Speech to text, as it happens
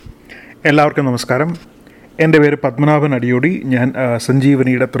എല്ലാവർക്കും നമസ്കാരം. എൻ്റെ പേര് പത്മനാഭൻ അടിയോടി. ഞാൻ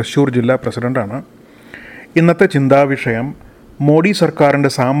സഞ്ജീവനിയുടെ തൃശ്ശൂർ ജില്ലാ പ്രസിഡൻ്റാണ്. ഇന്നത്തെ ചിന്താവിഷയം മോഡി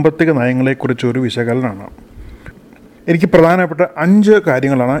സർക്കാരിൻ്റെ സാമ്പത്തിക നയങ്ങളെക്കുറിച്ചൊരു വിശകലനമാണ്. എനിക്ക് പ്രധാനപ്പെട്ട 5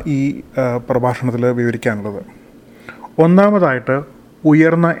 കാര്യങ്ങളാണ് ഈ പ്രഭാഷണത്തിൽ വിവരിക്കാനുള്ളത്. ഒന്നാമതായിട്ട്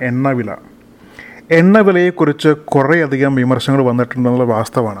ഉയർന്ന എണ്ണവില. എണ്ണവിലയെക്കുറിച്ച് കുറേയധികം വിമർശനങ്ങൾ വന്നിട്ടുണ്ടെന്നുള്ള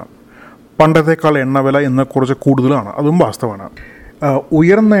വാസ്തവമാണ്. പണ്ടത്തേക്കാൾ എണ്ണവില ഇന്ന് കുറച്ച് കൂടുതലാണ്, അതും വാസ്തവമാണ്.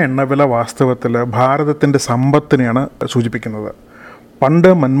 ഉയർന്ന എണ്ണവില വാസ്തവത്തിൽ ഭാരതത്തിൻ്റെ സമ്പത്തിനെയാണ് സൂചിപ്പിക്കുന്നത്. പണ്ട്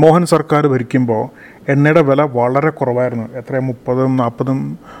മൻമോഹൻ സർക്കാർ ഭരിക്കുമ്പോൾ എണ്ണയുടെ വില വളരെ കുറവായിരുന്നു. 30, 40,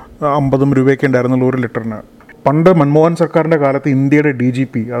 50 രൂപയൊക്കെ ഉണ്ടായിരുന്നുള്ളൂ ഒരു ലിറ്ററിന്. പണ്ട് മൻമോഹൻ സർക്കാരിൻ്റെ കാലത്ത് ഇന്ത്യയുടെ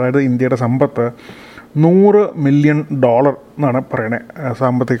DGP, അതായത് ഇന്ത്യയുടെ സമ്പത്ത് $100 മില്യൺ എന്നാണ് പറയണേ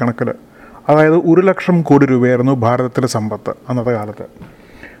സാമ്പത്തിക കണക്കിൽ. അതായത് 1 ലക്ഷം കോടി രൂപയായിരുന്നു ഭാരതത്തിലെ സമ്പത്ത് അന്നത്തെ കാലത്ത്.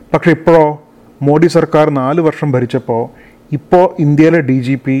 പക്ഷേ ഇപ്പോഴോ മോഡി സർക്കാർ 4 വർഷം ഭരിച്ചപ്പോൾ ഇപ്പോൾ ഇന്ത്യയിലെ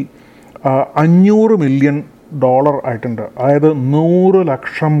DGP $500 മില്യൺ ആയിട്ടുണ്ട്. അതായത് 100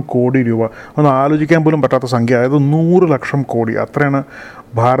 ലക്ഷം കോടി രൂപ. ഒന്ന് ആലോചിക്കാൻ പോലും പറ്റാത്ത സംഖ്യ. അതായത് 100 ലക്ഷം കോടി, അത്രയാണ്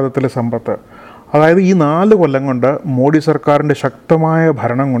ഭാരതത്തിലെ സമ്പത്ത്. അതായത് ഈ 4 കൊല്ലം കൊണ്ട്, മോഡി സർക്കാരിൻ്റെ ശക്തമായ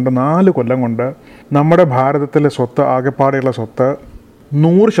ഭരണം കൊണ്ട് 4 കൊല്ലം കൊണ്ട് നമ്മുടെ ഭാരതത്തിലെ സ്വത്ത്, ആകെപ്പാടെയുള്ള സ്വത്ത്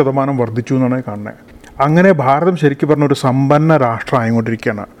 100% വർദ്ധിച്ചു എന്നാണ് കാണുന്നത്. അങ്ങനെ ഭാരതം ശരിക്കും പറഞ്ഞ ഒരു സമ്പന്ന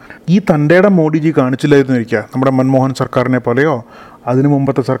രാഷ്ട്രമായിക്കൊണ്ടിരിക്കുകയാണ്. ഈ തൻ്റെയുടെ മോഡിജി കാണിച്ചില്ലായിരുന്നിരിക്കുക നമ്മുടെ മൻമോഹൻ സർക്കാരിനെ പോലെയോ അതിനു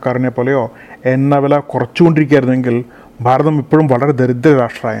മുമ്പത്തെ സർക്കാരിനെ പോലെയോ എണ്ണവില കുറച്ചുകൊണ്ടിരിക്കുകയായിരുന്നെങ്കിൽ ഭാരതം ഇപ്പോഴും വളരെ ദരിദ്ര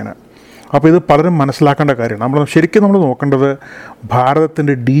രാഷ്ട്രമായാണ്. അപ്പോൾ ഇത് പലരും മനസ്സിലാക്കേണ്ട കാര്യമാണ്. ശരിക്കും നമ്മൾ നോക്കേണ്ടത്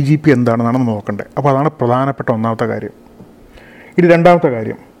ഭാരതത്തിൻ്റെ DGP എന്താണെന്നാണ് നോക്കേണ്ടത്. അപ്പോൾ അതാണ് പ്രധാനപ്പെട്ട ഒന്നാമത്തെ കാര്യം. ഇനി രണ്ടാമത്തെ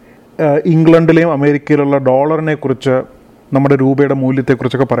കാര്യം, ഇംഗ്ലണ്ടിലെയും അമേരിക്കയിലുള്ള ഡോളറിനെ കുറിച്ച്, നമ്മുടെ രൂപയുടെ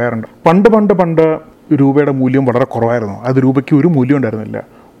മൂല്യത്തെക്കുറിച്ചൊക്കെ പറയാറുണ്ട്. പണ്ട് രൂപയുടെ മൂല്യം വളരെ കുറവായിരുന്നു. അത് രൂപയ്ക്ക് ഒരു മൂല്യം ഉണ്ടായിരുന്നില്ല.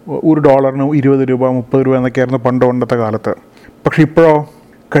 $1 20 രൂപ 30 രൂപ എന്നൊക്കെയായിരുന്നു പണ്ടത്തെ കാലത്ത്. പക്ഷെ ഇപ്പോഴോ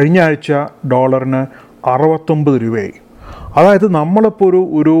കഴിഞ്ഞ ആഴ്ച ഡോളറിന് 69 രൂപയായി. അതായത് നമ്മളിപ്പോൾ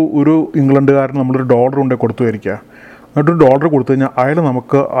ഒരു ഇംഗ്ലണ്ടുകാരന് നമ്മളൊരു ഡോളർ കൊണ്ട് കൊടുത്തു വരിക, എന്നിട്ടൊരു ഡോളർ കൊടുത്തു കഴിഞ്ഞാൽ അയാൾ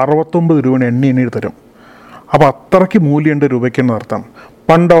നമുക്ക് 69 രൂപ എണ്ണി തരും. അപ്പോൾ അത്രയ്ക്ക് മൂല്യമുണ്ട് രൂപയ്ക്കെന്ന് അർത്ഥം.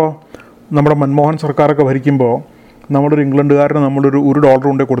 പണ്ടോ നമ്മുടെ മൻമോഹൻ സർക്കാരൊക്കെ ഭരിക്കുമ്പോൾ നമ്മളൊരു ഇംഗ്ലണ്ടുകാരന് $1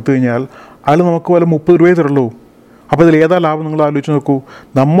 കൊണ്ട് കൊടുത്തു കഴിഞ്ഞാൽ അയാൾ നമുക്ക് വല്ല 30 രൂപയെ തരുള്ളൂ. അപ്പോൾ ഇതിൽ ഏതാ ലാഭം നിങ്ങൾ ആലോചിച്ച് നോക്കൂ.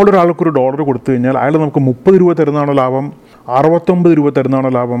 നമ്മളൊരാൾക്കൊരു ഡോളർ കൊടുത്തു കഴിഞ്ഞാൽ അയാൾ നമുക്ക് 30 രൂപ തരുന്നതാണോ ലാഭം, 69 രൂപ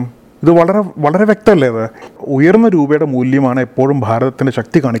തരുന്നതാണോ ലാഭം? ഇത് വളരെ വളരെ വ്യക്തമല്ലേ? അത് ഉയർന്ന രൂപയുടെ മൂല്യമാണ് എപ്പോഴും ഭാരതത്തിൻ്റെ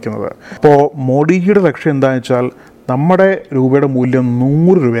ശക്തി കാണിക്കുന്നത്. അപ്പോൾ മോഡിജിയുടെ ലക്ഷ്യം എന്താണെന്ന് വെച്ചാൽ നമ്മുടെ രൂപയുടെ മൂല്യം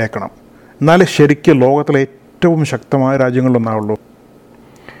 100 രൂപയാക്കണം. എന്നാലേ ശരിക്കും ലോകത്തിലെ ഏറ്റവും ശക്തമായ രാജ്യങ്ങളിലൊന്നാവുള്ളൂ.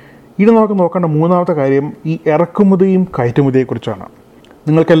 ഇനി നമുക്ക് നോക്കേണ്ട മൂന്നാമത്തെ കാര്യം ഈ ഇറക്കുമതിയും കയറ്റുമതിയെക്കുറിച്ചാണ്.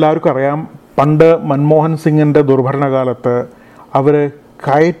 നിങ്ങൾക്കെല്ലാവർക്കും അറിയാം, പണ്ട് മൻമോഹൻ സിംഗിൻ്റെ ദുർഭരണകാലത്ത് അവർ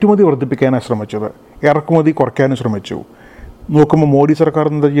കയറ്റുമതി വർദ്ധിപ്പിക്കാനാണ് ശ്രമിച്ചത്, ഇറക്കുമതി കുറയ്ക്കാനും ശ്രമിച്ചു. നോക്കുമ്പോൾ മോഡി സർക്കാർ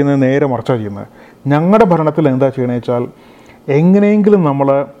എന്താ ചെയ്യുന്നത്? നേരെ മറിച്ചാണ് ചെയ്യുന്നത്. ഞങ്ങളുടെ ഭരണത്തിൽ എന്താ ചെയ്യണമെന്ന് വെച്ചാൽ എങ്ങനെയെങ്കിലും നമ്മൾ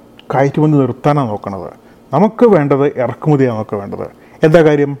കയറ്റുമതി നിർത്താനാണ് നോക്കണത്. നമുക്ക് വേണ്ടത് ഇറക്കുമതിയാണ് നമുക്ക് വേണ്ടത്. എന്താ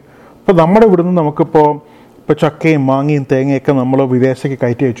കാര്യം? ഇപ്പോൾ നമ്മുടെ ഇവിടുന്ന് നമുക്കിപ്പോൾ ചക്കയും മാങ്ങയും തേങ്ങയൊക്കെ നമ്മൾ വിദേശത്തേക്ക്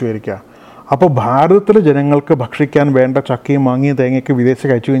കയറ്റി അയച്ചു വരിക. അപ്പോൾ ഭാരതത്തിലെ ജനങ്ങൾക്ക് ഭക്ഷിക്കാൻ വേണ്ട ചക്കയും മാങ്ങയും തേങ്ങയൊക്കെ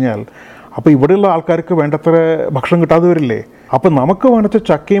വിദേശത്തേക്ക് അയച്ചു കഴിഞ്ഞാൽ അപ്പോൾ ഇവിടെയുള്ള ആൾക്കാർക്ക് വേണ്ടത്ര ഭക്ഷണം കിട്ടാതെ വരില്ലേ? അപ്പോൾ നമുക്ക് വേണച്ച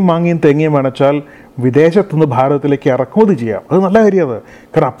ചക്കയും മാങ്ങയും തേങ്ങയും വേണച്ചാൽ വിദേശത്തുനിന്ന് ഭാരതത്തിലേക്ക് ഇറക്കുമതി ചെയ്യാം. അത് നല്ല കാര്യം. അത്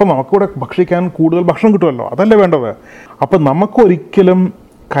കാരണം അപ്പം നമുക്കിവിടെ ഭക്ഷിക്കാൻ കൂടുതൽ ഭക്ഷണം കിട്ടുമല്ലോ, അതല്ലേ വേണ്ടത്. അപ്പം നമുക്കൊരിക്കലും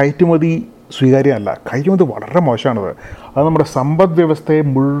കയറ്റുമതി സ്വീകാര്യമല്ല. കയറ്റുമതി വളരെ മോശമാണത്. അത് നമ്മുടെ സമ്പദ് വ്യവസ്ഥയെ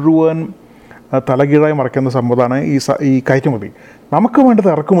മുഴുവൻ തലകീഴായി മറയ്ക്കുന്ന സംഭവമാണ് ഈ കയറ്റുമതി. നമുക്ക് വേണ്ടത്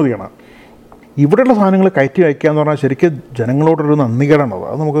ഇറക്കുമതിയാണ്. ഇവിടെയുള്ള സാധനങ്ങൾ കയറ്റി അയക്കുക എന്ന് പറഞ്ഞാൽ ശരിക്കും ജനങ്ങളോടൊരു നന്ദികേടാണത്.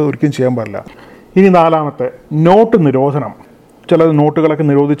 അത് നമുക്ക് ഒരിക്കലും ചെയ്യാൻ പാടില്ല. ഇനി നാലാമത്തെ, നോട്ട് നിരോധനം. ചില നോട്ടുകളൊക്കെ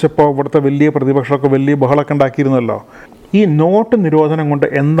നിരോധിച്ചപ്പോൾ ഇവിടുത്തെ വലിയ പ്രതിപക്ഷമൊക്കെ വലിയ ബഹളമൊക്കെ ഉണ്ടാക്കിയിരുന്നല്ലോ. ഈ നോട്ട് നിരോധനം കൊണ്ട്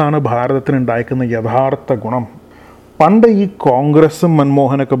എന്താണ് ഭാരതത്തിന് ഉണ്ടായിരിക്കുന്ന യഥാർത്ഥ ഗുണം? പണ്ട് ഈ കോൺഗ്രസും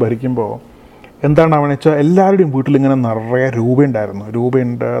മൻമോഹനൊക്കെ ഭരിക്കുമ്പോൾ എന്താണ് അവനെന്ന് വെച്ചാൽ എല്ലാവരുടെയും വീട്ടിലിങ്ങനെ നിറയെ രൂപയുണ്ടായിരുന്നു.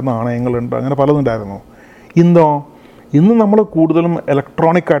 രൂപയുണ്ട്, നാണയങ്ങളുണ്ട്, അങ്ങനെ പലതുണ്ടായിരുന്നു. ഇന്ന് നമ്മൾ കൂടുതലും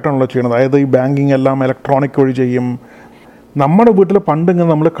ഇലക്ട്രോണിക് ആയിട്ടാണല്ലോ ചെയ്യുന്നത്. അതായത് ഈ ബാങ്കിങ് എല്ലാം ഇലക്ട്രോണിക് വഴി ചെയ്യും. നമ്മുടെ വീട്ടിൽ പണ്ടിങ്ങനെ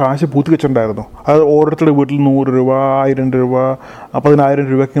നമ്മൾ കാശ് പൂത്തി വെച്ചിട്ടുണ്ടായിരുന്നു. അത് ഓരോരുത്തരുടെ വീട്ടിൽ 100 രൂപ, 1000 രൂപ, 10,000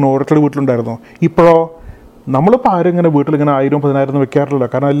 രൂപയ്ക്ക് ഇങ്ങനെ ഓരോരുത്തരുടെ വീട്ടിലുണ്ടായിരുന്നു. ഇപ്പോഴോ നമ്മളിപ്പോൾ ആരും ഇങ്ങനെ വീട്ടിലിങ്ങനെ 1000, 10,000 വെക്കാറില്ല.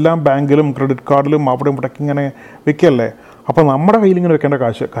 കാരണം എല്ലാം ബാങ്കിലും ക്രെഡിറ്റ് കാർഡിലും അവിടെ ഇവിടേക്ക് ഇങ്ങനെ വെക്കല്ലേ. അപ്പോൾ നമ്മുടെ കയ്യിൽ ഇങ്ങനെ വെക്കേണ്ട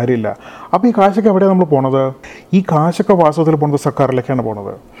കാര്യമില്ല. അപ്പോൾ ഈ കാശൊക്കെ എവിടെയാണ് നമ്മൾ പോണത്? ഈ കാശൊക്കെ വാസ്തവത്തിൽ പോണത് സർക്കാരിലേക്കാണ്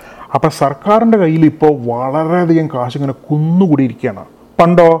പോണത്. അപ്പോൾ സർക്കാരിൻ്റെ കയ്യിൽ ഇപ്പോൾ വളരെയധികം കാശ് ഇങ്ങനെ കുന്നുകൂടിയിരിക്കുകയാണ്.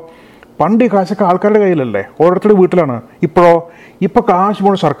 പണ്ട് ഈ കാശൊക്കെ ആൾക്കാരുടെ കയ്യിലല്ലേ, ഓരോരുത്തരുടെ വീട്ടിലാണ്. ഇപ്പോൾ കാശ്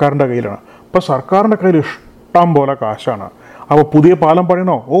മുഴുവൻ സർക്കാരിൻ്റെ കയ്യിലാണ്. ഇപ്പോൾ സർക്കാരിൻ്റെ കയ്യിൽ ഇഷ്ടം പോലെ കാശാണ്. അപ്പോൾ പുതിയ പാലം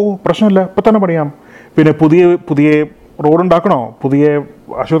പണിയണോ? പ്രശ്നമില്ല, ഇപ്പം തന്നെ പണിയാം. പിന്നെ പുതിയ റോഡ് ഉണ്ടാക്കണോ, പുതിയ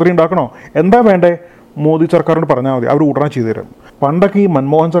ആശുപത്രി ഉണ്ടാക്കണോ, എന്താ വേണ്ടേ, മോദി സർക്കാരിനോട് പറഞ്ഞാൽ മതി, അവർ ഉടനെ ചെയ്തു തരും. പണ്ടൊക്കെ ഈ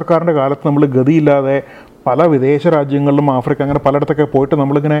മൻമോഹൻ സർക്കാരിൻ്റെ കാലത്ത് നമ്മൾ ഗതിയില്ലാതെ പല വിദേശ രാജ്യങ്ങളിലും ആഫ്രിക്ക അങ്ങനെ പലയിടത്തൊക്കെ പോയിട്ട്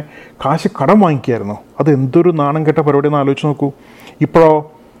നമ്മളിങ്ങനെ കാശ് കടം വാങ്ങിക്കുമായിരുന്നു. അത് എന്തൊരു നാണം കെട്ട പരിപാടിയെന്ന് ആലോചിച്ച് നോക്കൂ.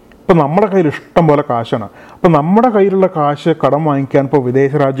 ഇപ്പം നമ്മുടെ കയ്യിൽ ഇഷ്ടം പോലെ കാശാണ്. അപ്പം നമ്മുടെ കയ്യിലുള്ള കാശ് കടം വാങ്ങിക്കാൻ ഇപ്പോൾ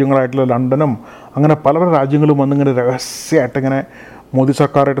വിദേശ രാജ്യങ്ങളായിട്ടുള്ള ലണ്ടനും അങ്ങനെ പല പല രാജ്യങ്ങളും വന്നിങ്ങനെ രഹസ്യമായിട്ട് ഇങ്ങനെ മോദി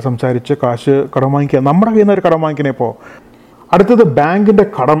സർക്കാരായിട്ട് സംസാരിച്ച് കാശ് കടം വാങ്ങിക്കുക. നമ്മുടെ കയ്യിൽ നിന്ന് ഒരു കടം വാങ്ങിക്കണേ. ഇപ്പോൾ അടുത്തത് ബാങ്കിൻ്റെ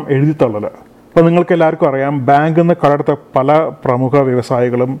കടം എഴുതിത്തള്ളൽ. ഇപ്പോൾ നിങ്ങൾക്ക് എല്ലാവർക്കും അറിയാം, ബാങ്കിൽ നിന്ന് കടമെടുത്ത പല പ്രമുഖ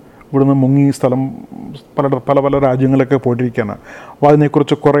വ്യവസായികളും ഇവിടുന്ന് മുങ്ങി പല പല രാജ്യങ്ങളിലൊക്കെ പോയിട്ടിരിക്കുകയാണ്. അപ്പോൾ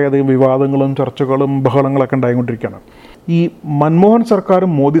അതിനെക്കുറിച്ച് കുറേയധികം വിവാദങ്ങളും ചർച്ചകളും ബഹളങ്ങളൊക്കെ ഉണ്ടായിക്കൊണ്ടിരിക്കുകയാണ്. ഈ മൻമോഹൻ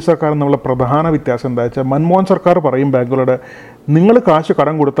സർക്കാരും മോദി സർക്കാരും തമ്മിലുള്ള പ്രധാന വ്യത്യാസം എന്താ വെച്ചാൽ, മൻമോഹൻ സർക്കാർ പറയും ബാങ്കുകളുടെ, നിങ്ങൾ കാശ്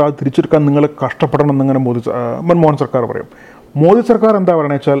കടം കൊടുത്താൽ അത് തിരിച്ചെടുക്കാൻ നിങ്ങൾ കഷ്ടപ്പെടണം എന്നിങ്ങനെ മൻമോഹൻ സർക്കാർ പറയും. മോദി സർക്കാർ എന്താ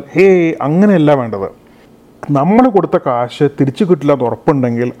പറയുന്നത് വെച്ചാൽ, അങ്ങനെയല്ല വേണ്ടത്, നമ്മൾ കൊടുത്ത കാശ് തിരിച്ചു കിട്ടില്ല എന്ന്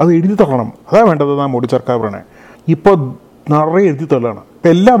ഉറപ്പുണ്ടെങ്കിൽ അത് എഴുതി തള്ളണം, അതാ വേണ്ടതെന്നാണ് മോദി സർക്കാർ പറയണേ. ഇപ്പോൾ നിറയെ എഴുതി തള്ളാണ്. ഇപ്പം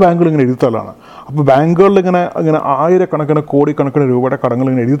എല്ലാ ബാങ്കുകളും ഇങ്ങനെ എഴുതി തള്ളാണ്. അപ്പോൾ ബാങ്കുകളിൽ ഇങ്ങനെ ആയിരക്കണക്കിന് കോടിക്കണക്കിന് രൂപയുടെ കടങ്ങൾ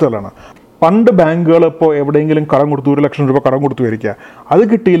ഇങ്ങനെ എഴുതി തള്ളാണ്. പണ്ട് ബാങ്കുകൾ ഇപ്പോൾ എവിടെയെങ്കിലും കടം കൊടുത്തു, 1 ലക്ഷം രൂപ കടം കൊടുത്തു വരിക, അത്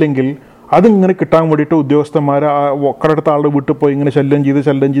കിട്ടിയില്ലെങ്കിൽ അതിങ്ങനെ കിട്ടാൻ വേണ്ടിയിട്ട് ഉദ്യോഗസ്ഥന്മാർ കടമെടുത്ത ആളുടെ വീട്ടിൽ പോയി ഇങ്ങനെ ശല്യം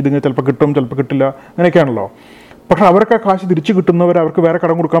ചെയ്ത് ഇങ്ങനെ ചിലപ്പോൾ കിട്ടും ചിലപ്പോൾ കിട്ടില്ല, അങ്ങനെയൊക്കെയാണല്ലോ. പക്ഷെ അവർക്ക് ആ കാശ് തിരിച്ചു കിട്ടുന്നവർ അവർക്ക് വേറെ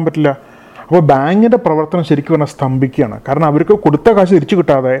കടം കൊടുക്കാൻ പറ്റില്ല. അപ്പോൾ ബാങ്കിൻ്റെ പ്രവർത്തനം ശരിക്കും പറഞ്ഞാൽ സ്തംഭിക്കുകയാണ്. കാരണം അവർക്ക് കൊടുത്ത കാശ് തിരിച്ചു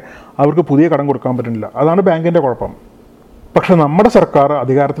കിട്ടാതെ അവർക്ക് പുതിയ കടം കൊടുക്കാൻ പറ്റുന്നില്ല. അതാണ് ബാങ്കിൻ്റെ കുഴപ്പം. പക്ഷെ നമ്മുടെ സർക്കാർ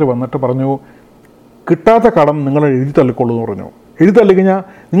അധികാരത്തിൽ വന്നിട്ട് പറഞ്ഞു, കിട്ടാത്ത കടം നിങ്ങൾ എഴുതി തള്ളിക്കൊള്ളൂ എന്ന് പറഞ്ഞു. എഴുതി തള്ളിക്കഴിഞ്ഞാൽ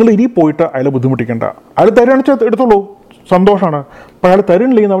നിങ്ങൾ ഇനി പോയിട്ട് അയാളെ ബുദ്ധിമുട്ടിക്കേണ്ട, അയാൾ തരുകയാണെന്ന് വെച്ചാൽ എടുത്തോളൂ, സന്തോഷമാണ്. അപ്പോൾ അയാൾ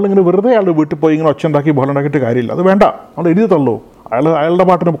തരുന്നില്ലെങ്കിൽ നമ്മളിങ്ങനെ വെറുതെ അയാളുടെ വീട്ടിൽ പോയി ഇങ്ങനെ ഒച്ച ഉണ്ടാക്കി ബഹളം ഉണ്ടാക്കിയിട്ട് കാര്യമില്ല, അത് വേണ്ട, നമ്മൾ എഴുതി തള്ളൂ, അയാളുടെ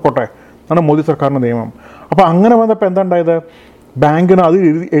പാട്ടിന് പൊക്കോട്ടെ എന്നാണ് മോദി സർക്കാരിൻ്റെ നിയമം. അപ്പോൾ അങ്ങനെ വന്നപ്പോൾ എന്താ ഉണ്ടായത്, ബാങ്കിന് അത്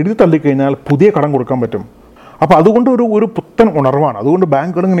എഴുതി തള്ളിക്കഴിഞ്ഞാൽ പുതിയ കടം കൊടുക്കാൻ പറ്റും. അപ്പോൾ അതുകൊണ്ട് ഒരു പുത്തൻ ഉണർവാണ്. അതുകൊണ്ട്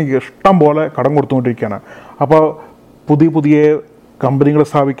ബാങ്കുകൾ ഇങ്ങനെ ഇഷ്ടം പോലെ കടം കൊടുത്തുകൊണ്ടിരിക്കുകയാണ്. അപ്പോൾ പുതിയ കമ്പനികൾ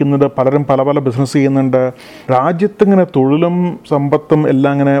സ്ഥാപിക്കുന്നുണ്ട്, പലരും പല പല ബിസിനസ് ചെയ്യുന്നുണ്ട്. രാജ്യത്തിങ്ങനെ തൊഴിലും സമ്പത്തും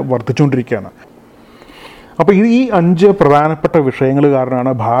എല്ലാം ഇങ്ങനെ വർദ്ധിച്ചുകൊണ്ടിരിക്കുകയാണ്. അപ്പോൾ ഈ 5 പ്രധാനപ്പെട്ട വിഷയങ്ങൾ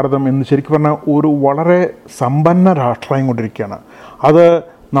കാരണമാണ് ഭാരതം എന്ന് ശരിക്കും പറഞ്ഞാൽ ഒരു വളരെ സമ്പന്ന രാഷ്ട്രമായി കൊണ്ടിരിക്കുകയാണ്. അത്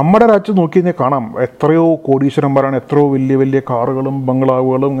നമ്മുടെ രാജ്യം നോക്കി കഴിഞ്ഞാൽ കാണാം, എത്രയോ കോടീശ്വരന്മാരാണ്, എത്രയോ വലിയ വലിയ കാറുകളും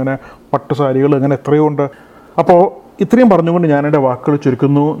ബംഗ്ലാവുകളും ഇങ്ങനെ പട്ടുസാരികളും ഇങ്ങനെ എത്രയോ ഉണ്ട്. അപ്പോൾ ഇത്രയും പറഞ്ഞുകൊണ്ട് ഞാൻ എൻ്റെ വാക്കുകൾ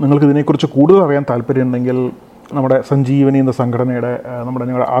ചുരുക്കുന്നു. നിങ്ങൾക്ക് ഇതിനെക്കുറിച്ച് കൂടുതൽ അറിയാൻ താല്പര്യമുണ്ടെങ്കിൽ നമ്മുടെ സഞ്ജീവനി എന്ന സംഘടനയുടെ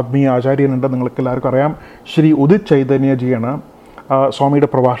ഞങ്ങളുടെ ആത്മീയ ആചാര്യനുണ്ട്, നിങ്ങൾക്ക് എല്ലാവർക്കും അറിയാം, ശ്രീ ഉദിത് ചൈതന്യജിയാണ്. സ്വാമിയുടെ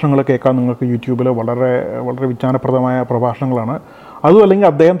പ്രഭാഷണങ്ങൾ കേൾക്കാൻ നിങ്ങൾക്ക് യൂട്യൂബിൽ വളരെ വളരെ വിജ്ഞാനപ്രദമായ പ്രഭാഷണങ്ങളാണ്. അതും അല്ലെങ്കിൽ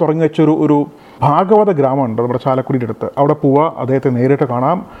അദ്ദേഹം തുടങ്ങി വെച്ചൊരു ഭാഗവത ഗ്രാമമുണ്ട് നമ്മുടെ ചാലക്കുടിയുടെ അടുത്ത്, അവിടെ പോവുക, അദ്ദേഹത്തെ നേരിട്ട്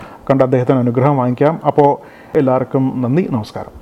കാണാം, കണ്ട് അദ്ദേഹത്തിന് അനുഗ്രഹം വാങ്ങിക്കാം. അപ്പോൾ എല്ലാവർക്കും നന്ദി, നമസ്കാരം.